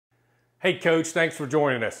Hey Coach, thanks for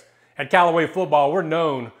joining us. At Callaway Football, we're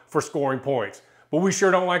known for scoring points, but we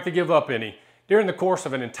sure don't like to give up any. During the course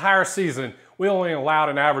of an entire season, we only allowed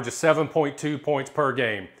an average of 7.2 points per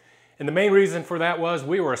game. And the main reason for that was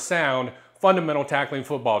we were a sound, fundamental tackling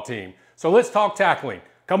football team. So let's talk tackling.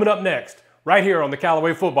 Coming up next, right here on the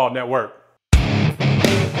Callaway Football Network.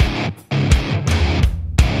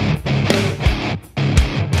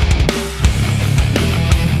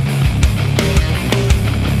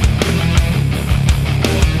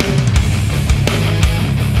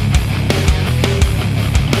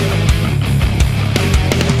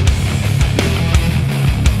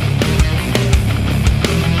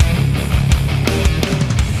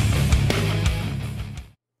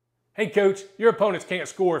 Hey Coach, your opponents can't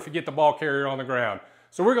score if you get the ball carrier on the ground.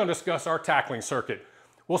 So we're going to discuss our tackling circuit.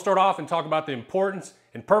 We'll start off and talk about the importance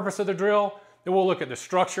and purpose of the drill. Then we'll look at the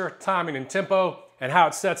structure, timing, and tempo, and how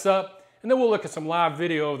it sets up. And then we'll look at some live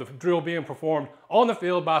video of the drill being performed on the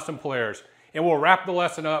field by some players. And we'll wrap the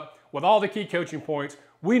lesson up with all the key coaching points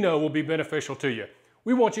we know will be beneficial to you.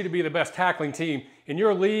 We want you to be the best tackling team in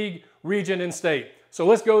your league, region, and state. So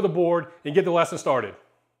let's go to the board and get the lesson started.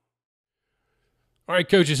 All right,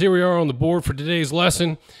 coaches, here we are on the board for today's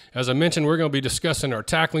lesson. As I mentioned, we're going to be discussing our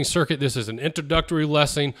tackling circuit. This is an introductory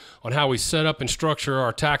lesson on how we set up and structure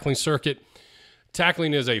our tackling circuit.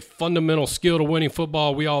 Tackling is a fundamental skill to winning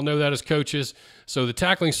football. We all know that as coaches. So the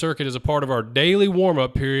tackling circuit is a part of our daily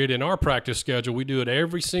warm-up period in our practice schedule. We do it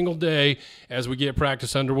every single day as we get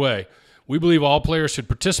practice underway. We believe all players should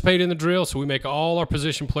participate in the drill, so we make all our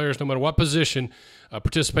position players, no matter what position,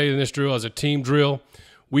 participate in this drill as a team drill.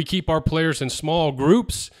 We keep our players in small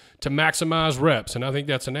groups to maximize reps, and I think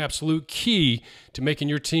that's an absolute key to making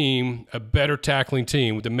your team a better tackling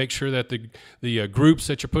team, to make sure that the groups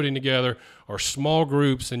that you're putting together are small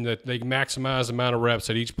groups and that they maximize the amount of reps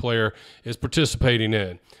that each player is participating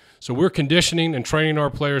in. So we're conditioning and training our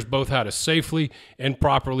players both how to safely and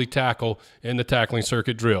properly tackle in the tackling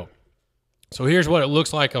circuit drill. So here's what it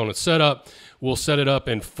looks like on its setup. We'll set it up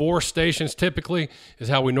in 4 stations typically is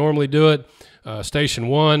how we normally do it. Station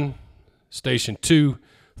 1, Station 2,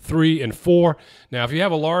 3, and 4. Now, if you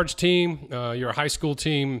have a large team, you're a high school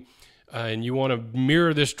team, and you want to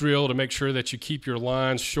mirror this drill to make sure that you keep your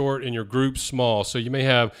lines short and your groups small. So you may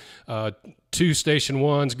have 2 Station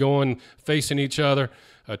 1s going facing each other,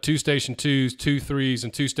 2 Station 2s, 2 3s,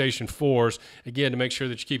 and 2 Station 4s, again, to make sure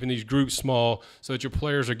that you're keeping these groups small so that your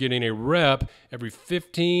players are getting a rep every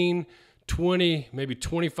 15, 20, maybe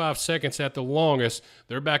 25 seconds at the longest.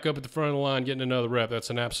 They're back up at the front of the line getting another rep. That's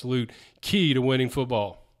an absolute key to winning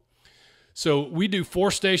football. So we do 4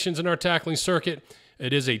 stations in our tackling circuit.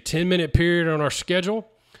 It is a 10-minute period on our schedule.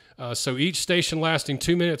 So each station lasting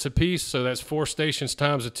 2 minutes apiece, so that's 4 stations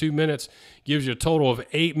times the 2 minutes, gives you a total of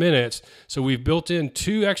 8 minutes. So we've built in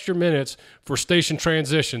 2 extra minutes for station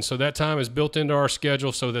transition. So that time is built into our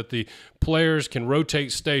schedule so that the players can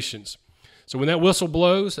rotate stations. So when that whistle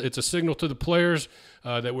blows, it's a signal to the players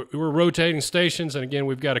that we're rotating stations. And again,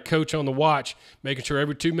 we've got a coach on the watch making sure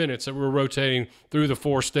every 2 minutes that we're rotating through the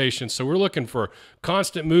 4 stations. So we're looking for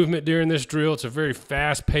constant movement during this drill. It's a very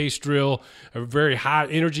fast-paced drill, a very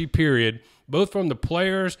high-energy period, both from the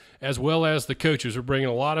players as well as the coaches. We're bringing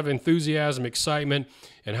a lot of enthusiasm, excitement,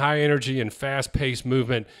 and high energy and fast-paced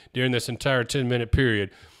movement during this entire 10-minute period.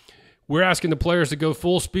 We're asking the players to go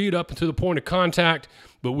full speed up to the point of contact,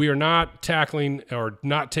 but we are not tackling or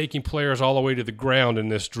not taking players all the way to the ground in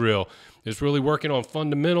this drill. It's really working on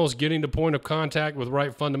fundamentals, getting to point of contact with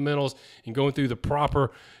right fundamentals, and going through the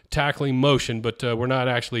proper tackling motion, but we're not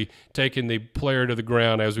actually taking the player to the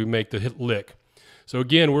ground as we make the hit lick. So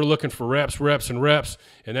again, we're looking for reps, reps, and reps.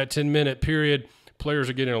 In that 10-minute period, players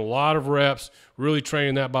are getting a lot of reps, really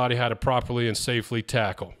training that body how to properly and safely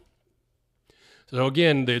tackle. So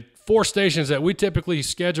again, the 4 stations that we typically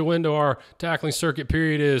schedule into our tackling circuit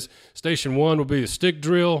period is Station 1 will be the stick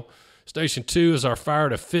drill. Station 2 is our fire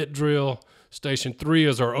to fit drill. Station 3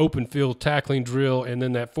 is our open field tackling drill. And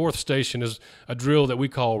then that 4th station is a drill that we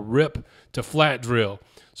call rip to flat drill.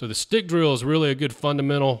 So the stick drill is really a good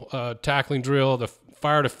fundamental tackling drill. The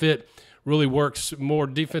fire to fit really works more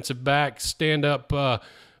defensive back, stand-up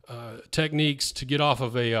techniques to get off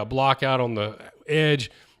of a block out on the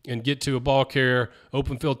edge and get to a ball carrier.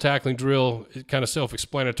 Open field tackling drill is kind of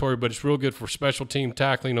self-explanatory, but it's real good for special team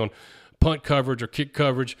tackling on punt coverage or kick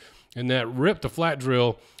coverage. And that rip to flat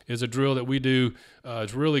drill is a drill that we do.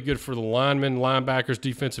 It's really good for the linemen, linebackers,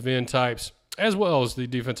 defensive end types, as well as the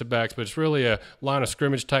defensive backs, but it's really a line of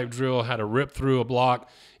scrimmage type drill, how to rip through a block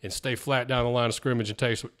and stay flat down the line of scrimmage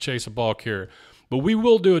and chase a ball carrier. But we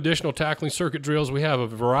will do additional tackling circuit drills. We have a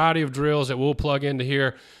variety of drills that we'll plug into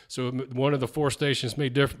here. So one of the 4 stations may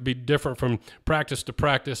be different from practice to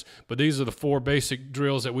practice, but these are the 4 basic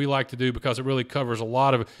drills that we like to do because it really covers a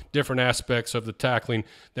lot of different aspects of the tackling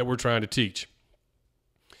that we're trying to teach.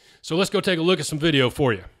 So let's go take a look at some video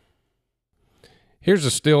for you. Here's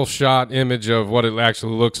a still shot image of what it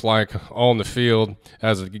actually looks like on the field.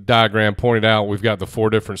 As the diagram pointed out, we've got the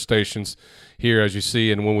 4 different stations here, as you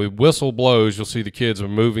see, and when we whistle blows, you'll see the kids are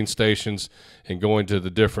moving stations and going to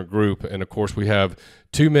the different group. And of course, we have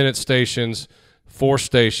 2-minute stations, 4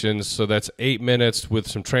 stations, so that's 8 minutes with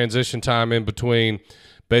some transition time in between.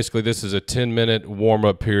 Basically, this is a 10-minute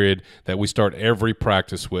warm-up period that we start every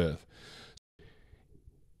practice with.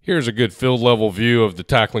 Here's a good field level view of the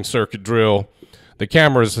tackling circuit drill. The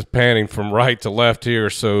camera is panning from right to left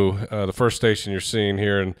here, so the first station you're seeing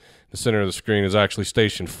here in the center of the screen is actually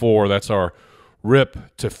station 4. That's our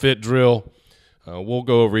rip to fit drill. We'll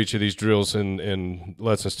go over each of these drills in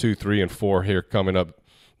lessons 2, 3, and 4 here coming up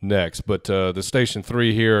next. But the station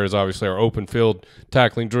 3 here is obviously our open field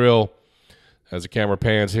tackling drill. As the camera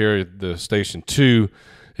pans here, the station 2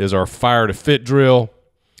 is our fire to fit drill.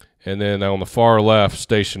 And then on the far left,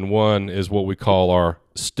 station 1 is what we call our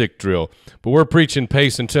stick drill. But we're preaching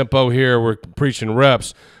pace and tempo here. We're preaching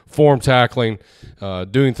reps, form tackling,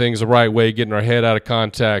 doing things the right way, getting our head out of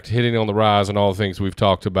contact, hitting on the rise, and all the things we've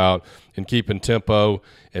talked about, and keeping tempo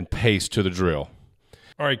and pace to the drill.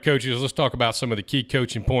 All right, coaches, let's talk about some of the key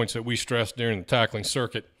coaching points that we stress during the tackling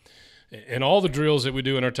circuit. In all the drills that we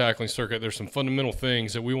do in our tackling circuit, there's some fundamental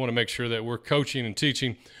things that we want to make sure that we're coaching and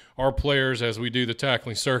teaching our players as we do the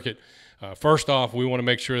tackling circuit. First off, we want to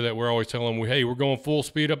make sure that we're always telling them, hey, we're going full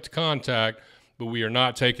speed up to contact, but we are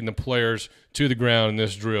not taking the players to the ground in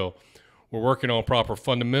this drill. We're working on proper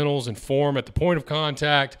fundamentals and form at the point of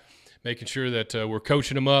contact, making sure that we're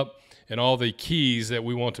coaching them up, and all the keys that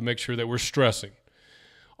we want to make sure that we're stressing.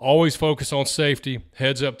 Always focus on safety.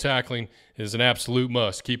 Heads up tackling is an absolute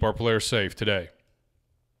must. Keep our players safe today.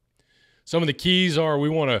 Some of the keys are we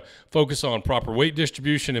want to focus on proper weight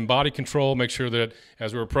distribution and body control. Make sure that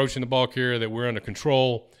as we're approaching the ball carrier that we're under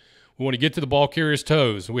control. We want to get to the ball carrier's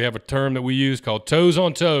toes. We have a term that we use called toes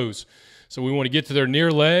on toes. So we want to get to their near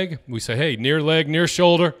leg. We say, hey, near leg, near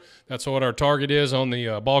shoulder. That's what our target is on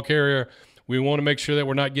the ball carrier. We want to make sure that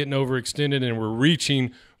we're not getting overextended and we're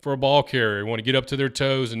reaching for a ball carrier. We want to get up to their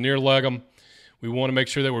toes and near leg them. We want to make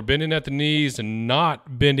sure that we're bending at the knees and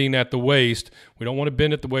not bending at the waist. We don't want to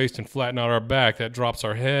bend at the waist and flatten out our back. That drops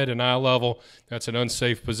our head and eye level. That's an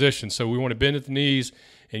unsafe position. So we want to bend at the knees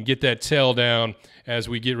and get that tail down as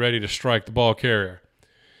we get ready to strike the ball carrier.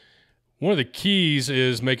 One of the keys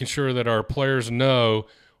is making sure that our players know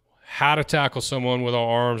how to tackle someone with our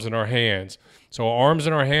arms and our hands. So our arms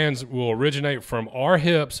and our hands will originate from our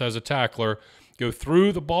hips as a tackler, go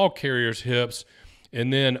through the ball carrier's hips,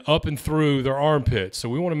 and then up and through their armpits. So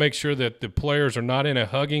we want to make sure that the players are not in a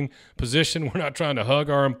hugging position. We're not trying to hug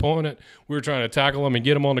our opponent. We're trying to tackle them and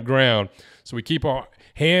get them on the ground. So we keep our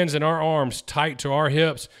hands and our arms tight to our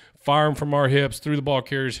hips, fire them from our hips through the ball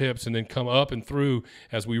carrier's hips, and then come up and through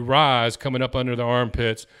as we rise, coming up under the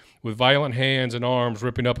armpits with violent hands and arms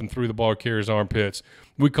ripping up and through the ball carrier's armpits.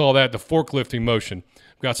 We call that the forklifting motion.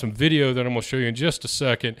 I've got some video that I'm going to show you in just a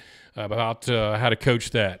second about how to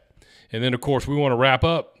coach that. And then, of course, we want to wrap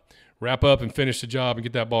up and finish the job and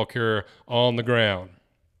get that ball carrier on the ground.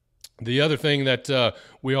 The other thing that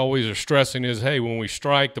we always are stressing is, hey, when we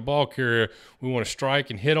strike the ball carrier, we want to strike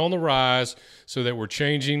and hit on the rise so that we're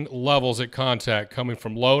changing levels at contact, coming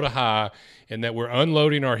from low to high, and that we're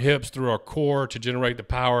unloading our hips through our core to generate the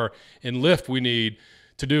power and lift we need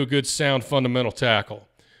to do a good sound fundamental tackle.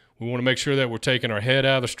 We want to make sure that we're taking our head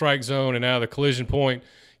out of the strike zone and out of the collision point,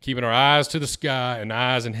 keeping our eyes to the sky and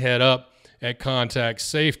eyes and head up at contact.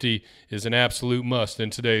 Safety is an absolute must in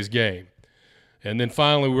today's game. And then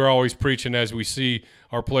finally, we're always preaching as we see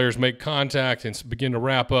our players make contact and begin to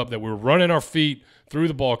wrap up that we're running our feet through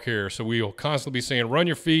the ball carrier. So we'll constantly be saying, run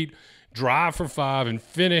your feet, drive for 5, and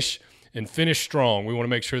finish strong. We want to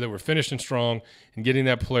make sure that we're finishing strong and getting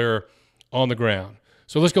that player on the ground.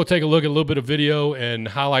 So let's go take a look at a little bit of video and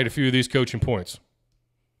highlight a few of these coaching points.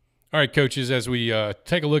 All right, coaches, as we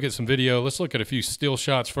take a look at some video, let's look at a few still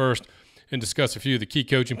shots first and discuss a few of the key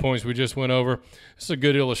coaching points we just went over. This is a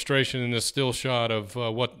good illustration in this still shot of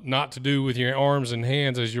what not to do with your arms and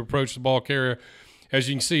hands as you approach the ball carrier. As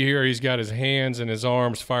you can see here, he's got his hands and his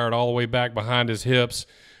arms fired all the way back behind his hips.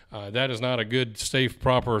 That is not a good, safe,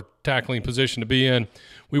 proper tackling position to be in.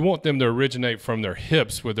 We want them to originate from their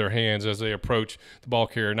hips with their hands as they approach the ball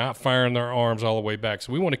carrier, not firing their arms all the way back.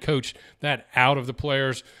 So we want to coach that out of the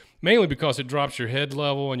players. mainly because it drops your head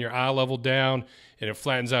level and your eye level down, and it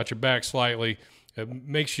flattens out your back slightly. It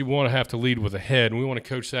makes you want to have to lead with the head, and we want to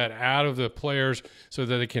coach that out of the players so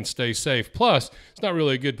that they can stay safe. Plus, it's not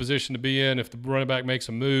really a good position to be in. If the running back makes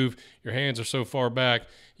a move, your hands are so far back,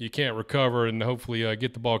 you can't recover and hopefully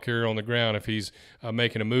get the ball carrier on the ground if he's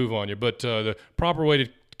making a move on you. But the proper way to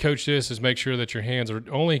coach this is make sure that your hands are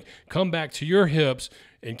only come back to your hips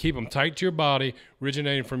and keep them tight to your body,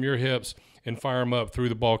 originating from your hips, and fire them up through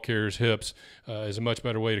the ball carrier's hips is a much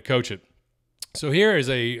better way to coach it. So here is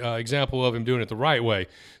a example of him doing it the right way.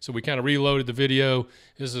 So we kind of reloaded the video.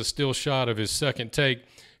 This is a still shot of his second take.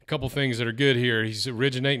 A couple things that are good here. He's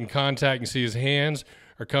originating contact. You can see his hands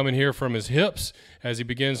are coming here from his hips as he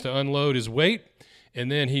begins to unload his weight. And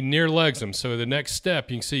then he near legs them. So the next step,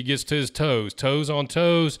 you can see he gets to his toes. Toes on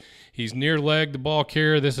toes. He's near leg the ball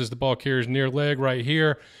carrier. This is the ball carrier's near leg right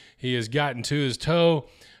here. He has gotten to his toe,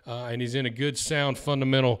 and he's in a good, sound,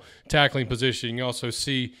 fundamental tackling position. You can also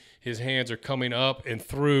see his hands are coming up and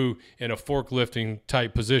through in a forklifting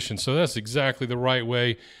type position. So that's exactly the right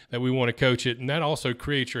way that we want to coach it. And that also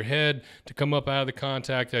creates your head to come up out of the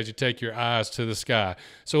contact as you take your eyes to the sky.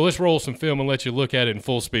 So let's roll some film and let you look at it in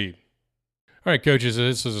full speed. All right, coaches,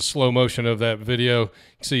 this is a slow motion of that video. You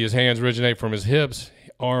can see his hands originate from his hips.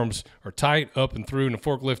 Arms are tight up and through in a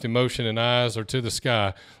forklifting motion, and eyes are to the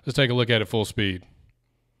sky. Let's take a look at it full speed.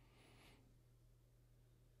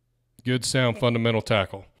 Good, sound, fundamental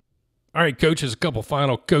tackle. All right, coaches, a couple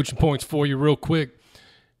final coaching points for you real quick.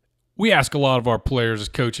 We ask a lot of our players as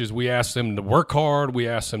coaches. We ask them to work hard. We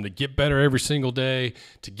ask them to get better every single day,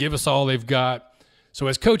 to give us all they've got. So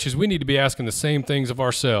as coaches, we need to be asking the same things of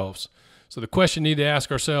ourselves. So the question we need to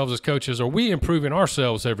ask ourselves as coaches, are we improving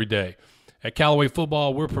ourselves every day? At Callaway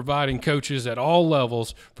Football, we're providing coaches at all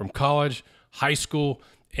levels, from college, high school,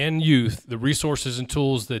 and youth, the resources and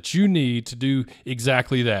tools that you need to do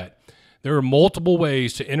exactly that. There are multiple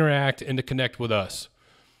ways to interact and to connect with us.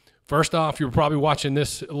 First off, you're probably watching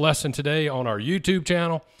this lesson today on our YouTube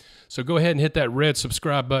channel. So go ahead and hit that red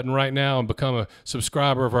subscribe button right now and become a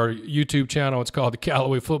subscriber of our YouTube channel. It's called the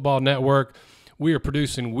Callaway Football Network. We are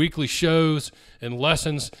producing weekly shows and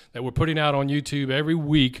lessons that we're putting out on YouTube every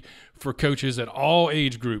week for coaches at all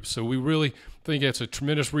age groups. So we really think it's a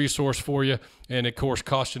tremendous resource for you, and of course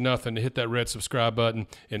costs you nothing to hit that red subscribe button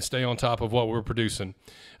and stay on top of what we're producing.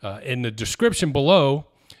 In the description below,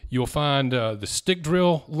 you'll find the stick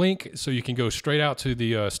drill link, so you can go straight out to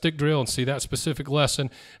the stick drill and see that specific lesson,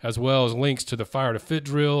 as well as links to the fire to fit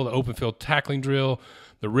drill, the open field tackling drill,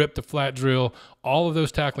 the rip to flat drill. All of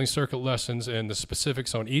those tackling circuit lessons and the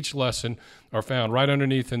specifics on each lesson are found right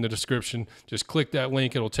underneath in the description. Just click that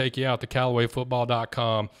link. It'll take you out to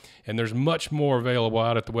CallawayFootball.com, and there's much more available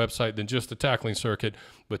out at the website than just the tackling circuit,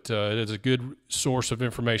 but it is a good source of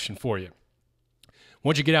information for you.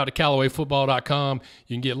 Once you get out to CallawayFootball.com,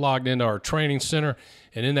 you can get logged into our training center,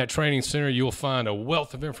 and in that training center, you'll find a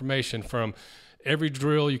wealth of information from every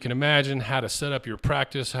drill you can imagine, how to set up your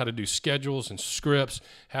practice, how to do schedules and scripts,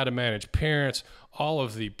 how to manage parents, all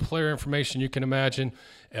of the player information you can imagine,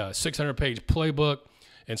 600-page playbook.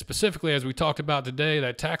 And specifically, as we talked about today,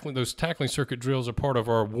 those tackling circuit drills are part of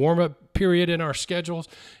our warm-up period in our schedules.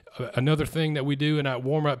 Another thing that we do in that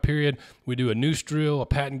warm-up period, we do a noose drill, a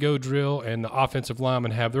pat and go drill, and the offensive linemen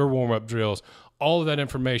have their warm-up drills. All of that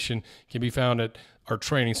information can be found at our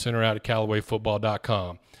training center out at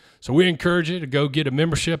CallawayFootball.com. So we encourage you to go get a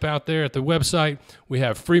membership out there at the website. We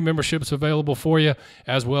have free memberships available for you,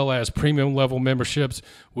 as well as premium level memberships,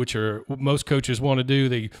 which are what most coaches want to do.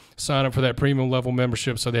 They sign up for that premium level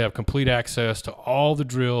membership so they have complete access to all the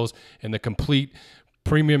drills and the complete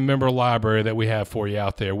premium member library that we have for you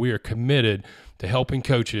out there. We are committed to helping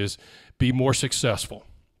coaches be more successful.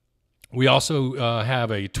 We also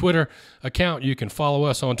have a Twitter account. You can follow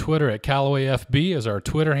us on Twitter at CallawayFB as our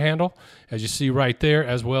Twitter handle, as you see right there,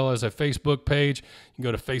 as well as a Facebook page. You can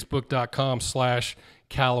go to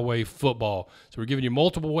facebook.com/Callaway Football. So we're giving you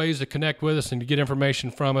multiple ways to connect with us and to get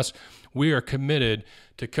information from us. We are committed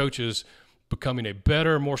to coaches becoming a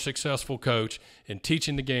better, more successful coach and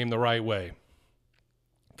teaching the game the right way.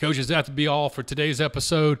 Coaches, that to be all for today's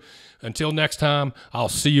episode. Until next time, I'll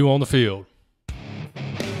see you on the field.